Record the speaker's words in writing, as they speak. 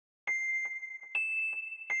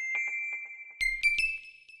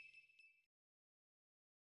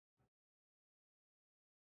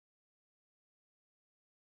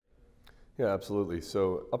Yeah, absolutely.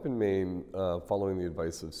 So up in Maine, following the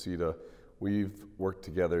advice of SETDA, we've worked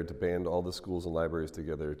together to band all the schools and libraries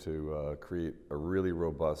together to create a really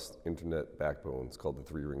robust internet backbone. It's called the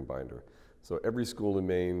three-ring binder. So every school in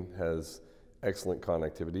Maine has excellent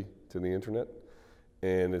connectivity to the internet,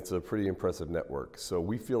 and it's a pretty impressive network. So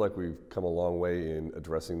we feel like we've come a long way in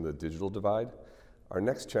addressing the digital divide. Our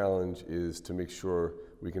next challenge is to make sure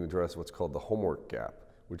we can address what's called the homework gap,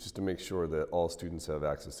 which is to make sure that all students have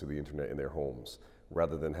access to the internet in their homes,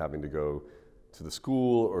 rather than having to go to the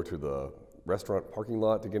school or to the restaurant parking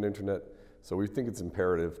lot to get internet. So we think it's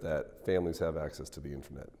imperative that families have access to the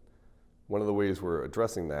internet. One of the ways we're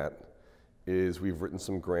addressing that is we've written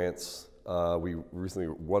some grants. We recently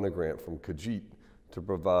won a grant from Kajit to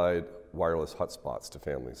provide wireless hotspots to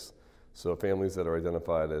families. So families that are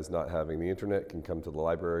identified as not having the internet can come to the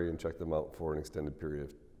library and check them out for an extended period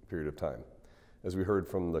of time. As we heard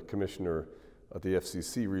from the commissioner at the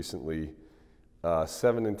FCC recently,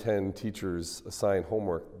 7 in 10 teachers assign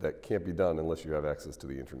homework that can't be done unless you have access to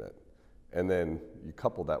the internet. And then you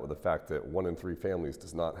couple that with the fact that 1 in 3 families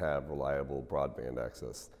does not have reliable broadband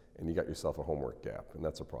access, and you got yourself a homework gap, and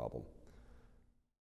that's a problem.